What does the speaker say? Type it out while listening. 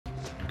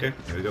Okay,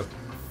 here we go.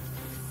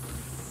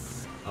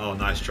 Oh,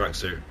 nice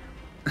tracksuit.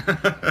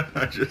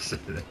 I just said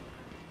it.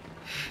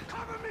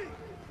 Cover me!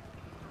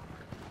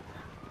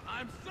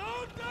 I'm so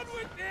done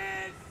with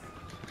this!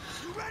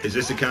 You ready? Is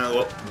this the kind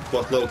of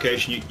what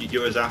location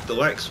you're as after,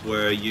 Lex,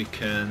 where you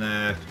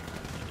can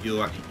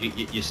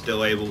you're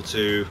still able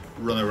to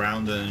run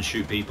around and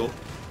shoot people?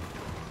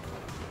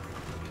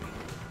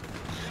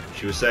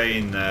 She was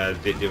saying the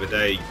other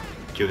day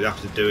you would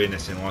after doing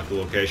this in like a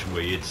location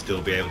where you'd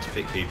still be able to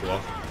pick people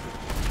off.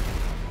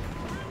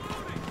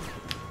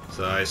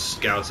 So I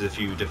scouted a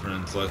few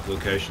different like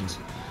locations.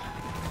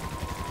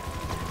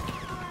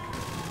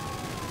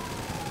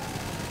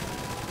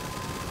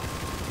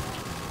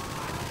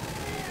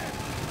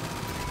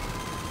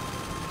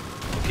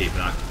 I'll keep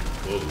an eye.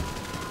 Whoa.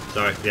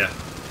 Sorry, yeah.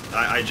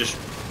 I just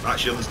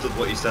actually understood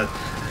what you said.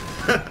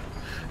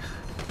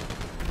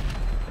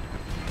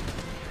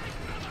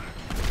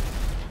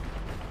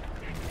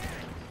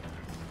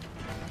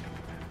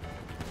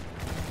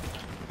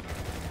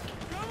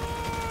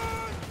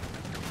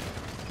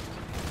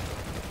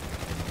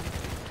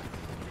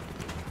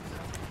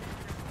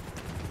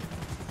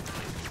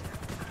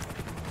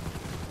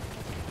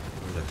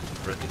 Where the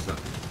frick is that?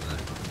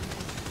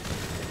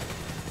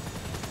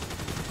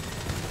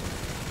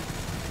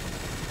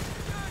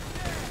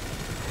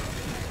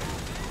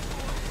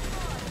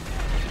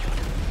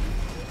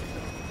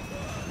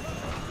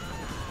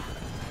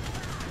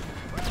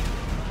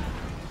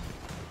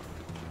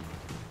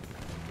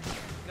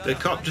 The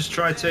cop just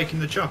tried taking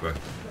the chopper.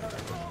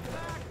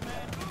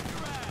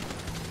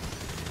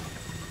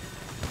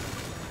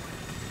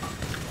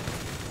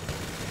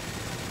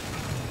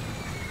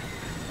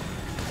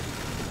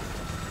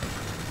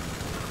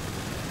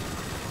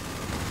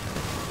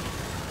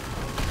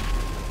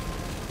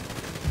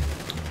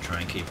 Try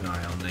and keep an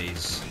eye on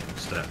these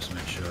steps,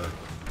 make sure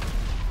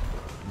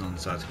none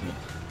decide to come up.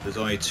 There's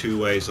only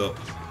two ways up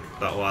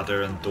that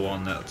ladder, and the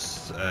one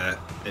that's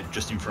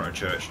just in front of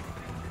church.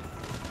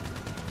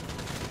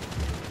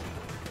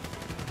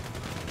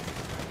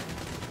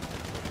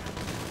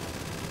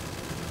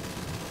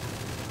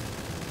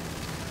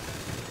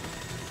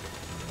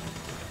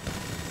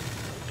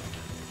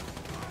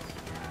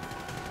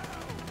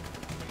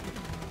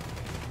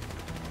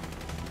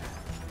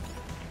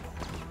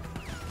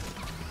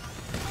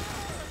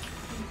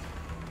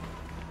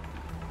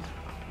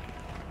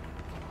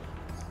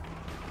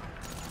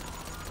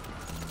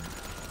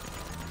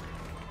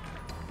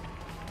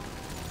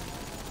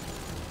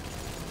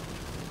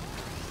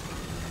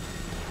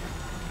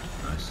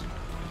 Nice.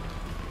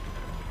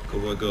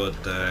 Cover good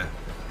there.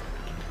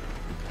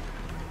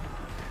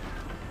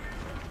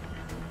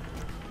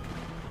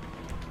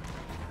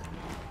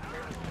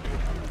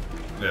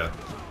 Yeah.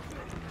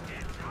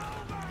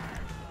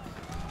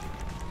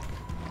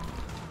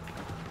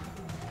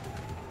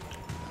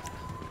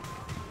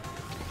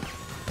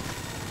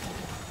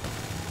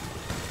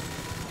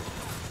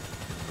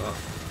 Oh,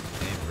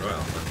 came right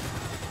off then.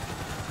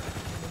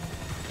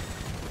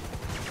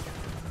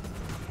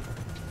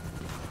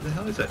 What the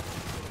hell is it?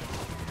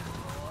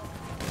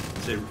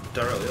 Is it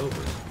directly over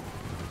us?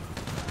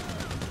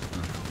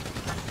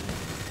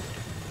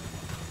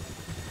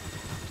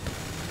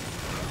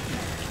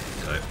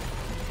 Okay.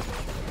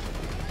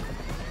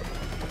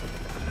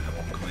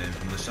 One coming in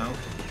from the south.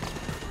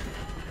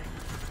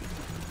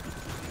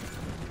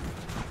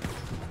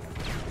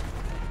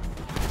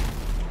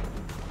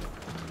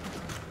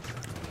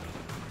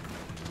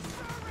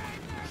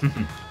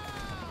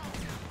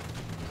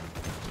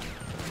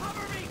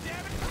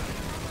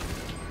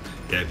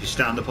 Yeah, if you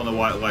stand up on the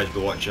white ledge,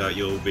 but watch out,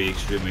 you'll be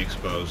extremely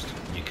exposed.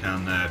 You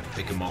can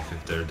pick them off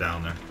if they're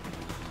down there.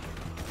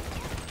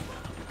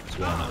 There's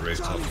one on that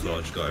rooftop, I thought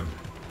I just got him.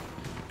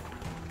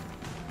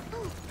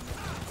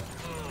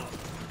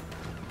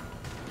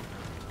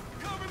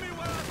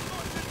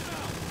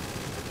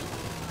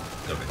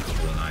 Got a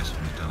couple of nice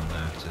ones down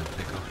there to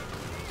pick off.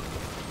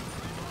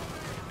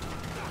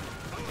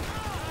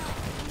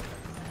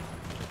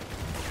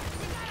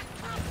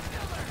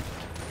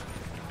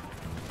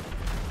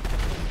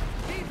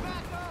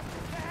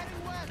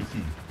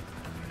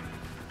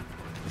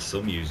 There's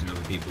some using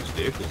other people's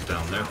vehicles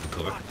down there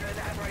for cover.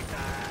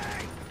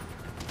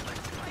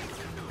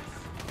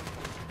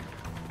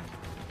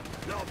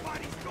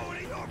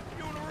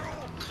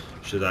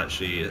 Should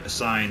actually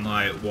assign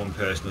like one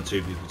person or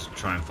two people to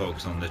try and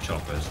focus on the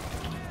choppers.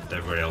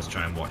 Everybody else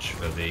try and watch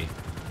for the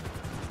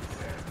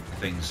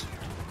things,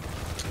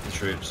 the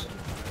troops.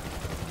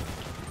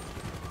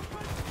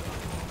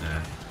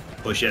 Yeah.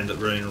 Plus you end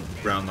up running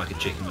around like a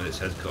chicken with its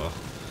head cut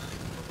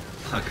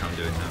off. I can't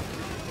do it now.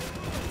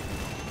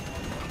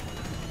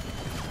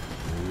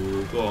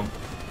 Ooh, go on.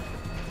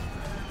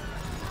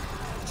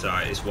 It's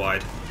alright, it's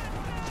wide.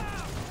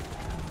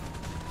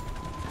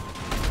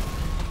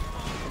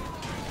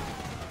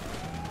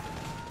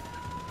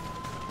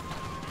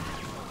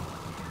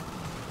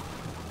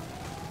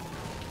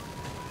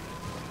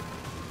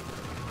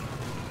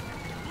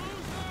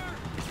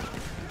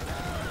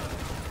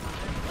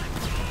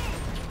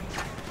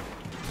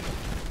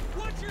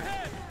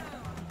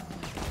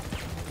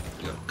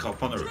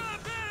 cop on the roof.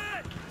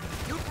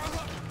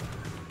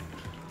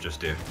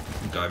 Just here.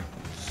 Okay.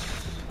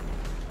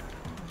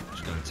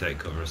 Just gonna take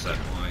cover a sec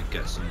while I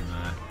get some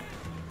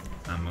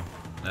ammo.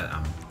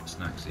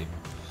 Snacks even.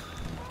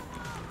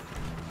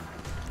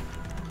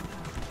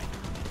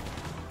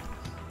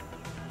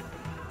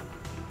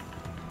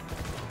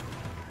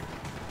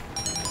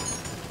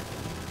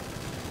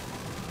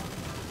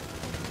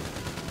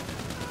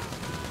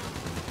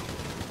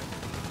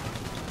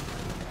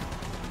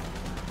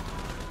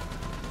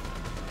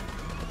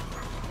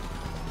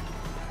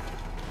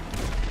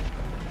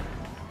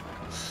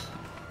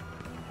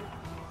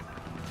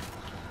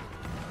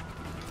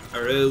 I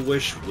really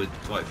wish with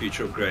like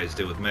future upgrades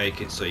they would make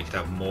it so you could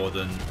have more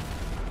than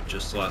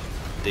just like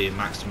the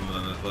maximum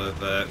of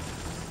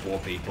 4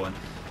 people in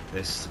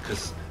this,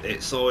 because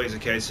it's always a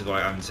case of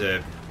like having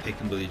to pick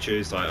and bloody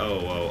choose, like,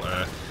 oh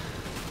well,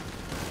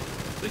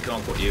 they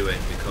can't put you in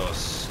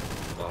because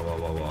blah blah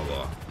blah blah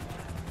blah.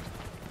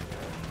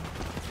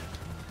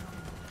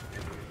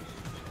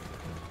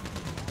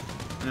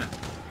 Yeah.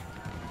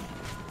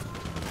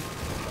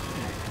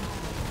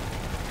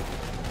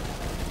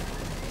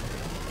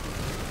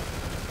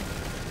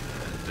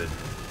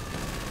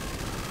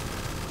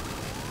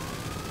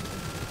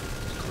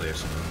 Clear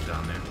some of them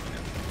down there. Yeah,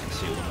 you can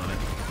see one on it.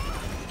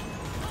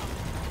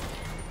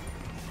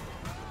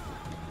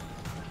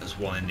 There's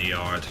one in the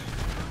yard.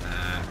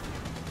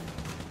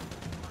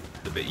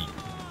 The bit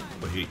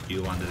where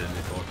you landed in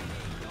before.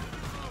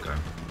 Okay.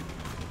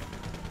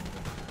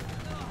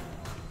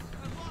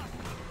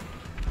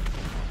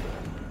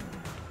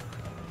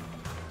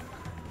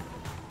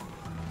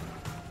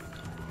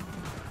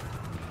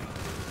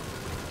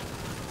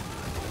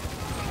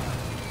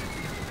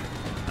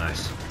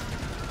 Nice.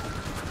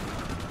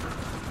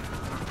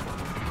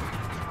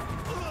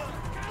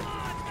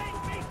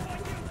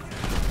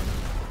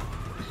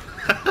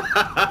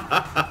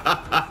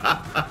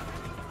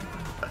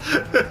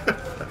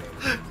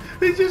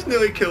 He just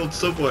nearly killed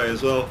Subway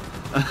as well.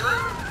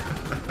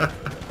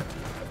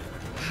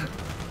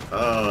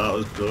 Oh, that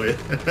was brilliant.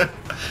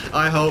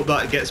 I hope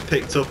that gets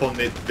picked up on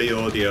the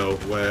audio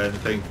when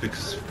thing,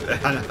 because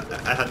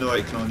I know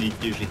I can only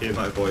usually hear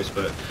my voice,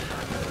 but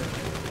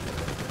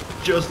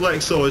just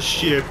like sort of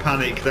sheer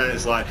panic, then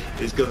it's like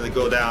it's gonna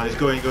go down, it's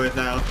going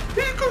down.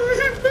 He's gonna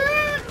hit me!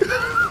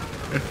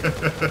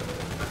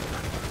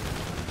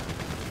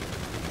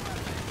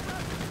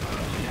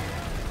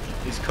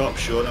 These cops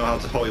sure know how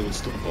to Hollywood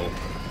stumble.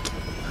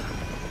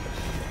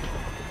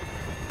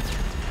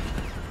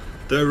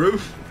 The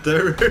roof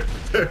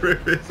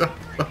is on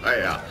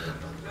fire.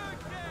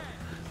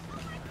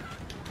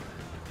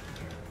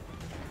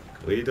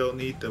 We don't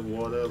need the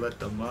water, let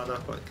the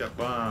motherfucker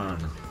burn.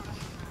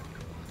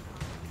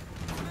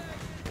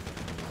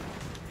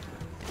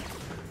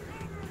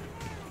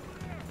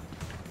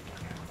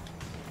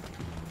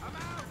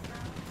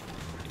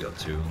 You got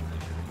 2 on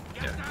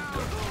there. Yeah,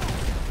 go.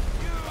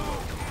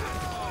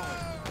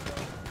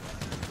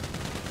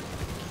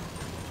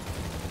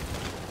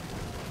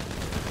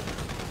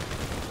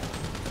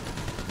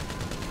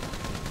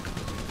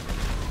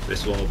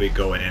 This one will be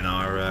going in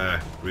our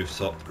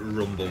Rooftop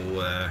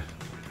Rumble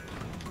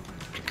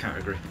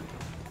category.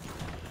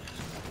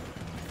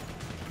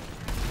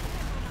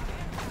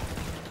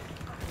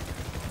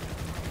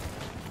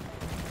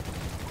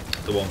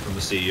 The one from the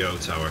CEO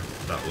tower,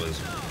 that was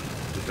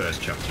the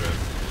first chapter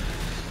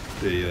of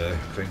the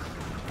thing.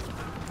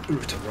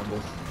 Rooftop Rumble.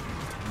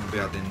 We'll be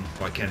adding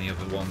like any of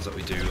the ones that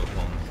we do up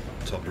on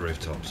top of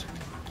rooftops.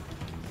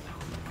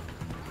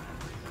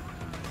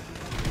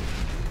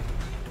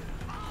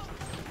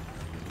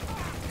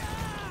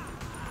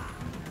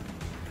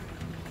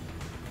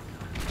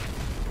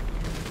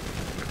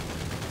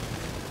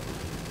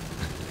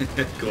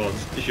 Go on,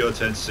 it's your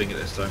turn to sing it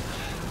this time.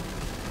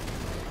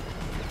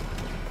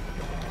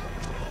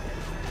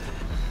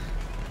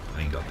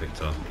 I ain't got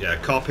picked up. Yeah,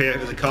 cop here,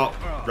 there's a cop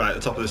right at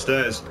the top of the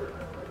stairs.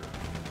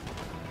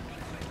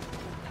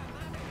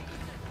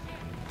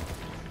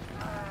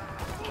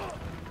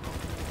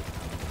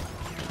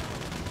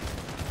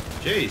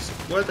 Jeez,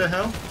 what the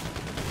hell?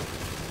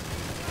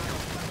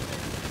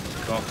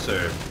 These cops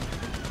are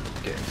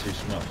getting too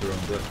smart for their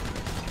own good.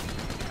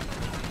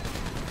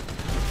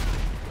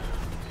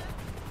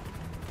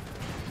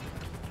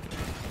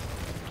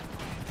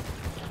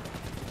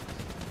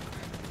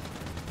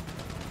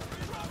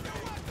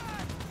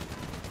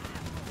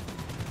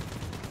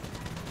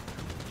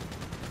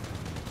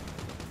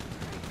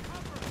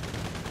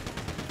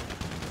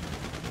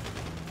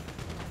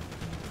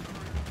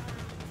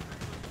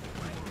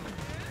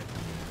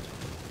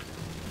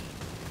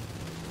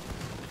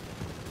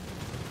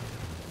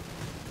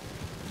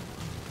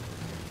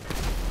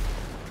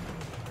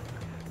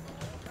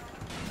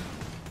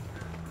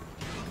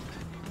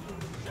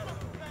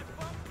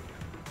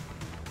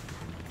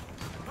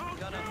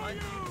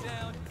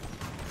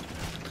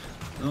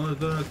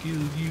 I'll kill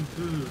you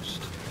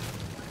first.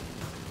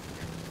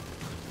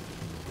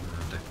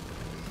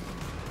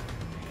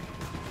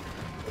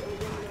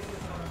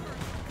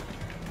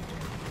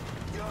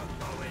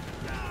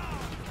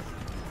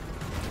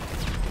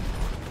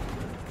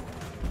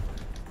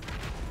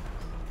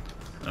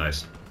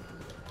 Nice.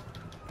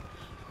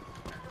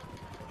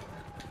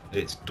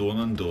 It's done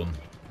and done.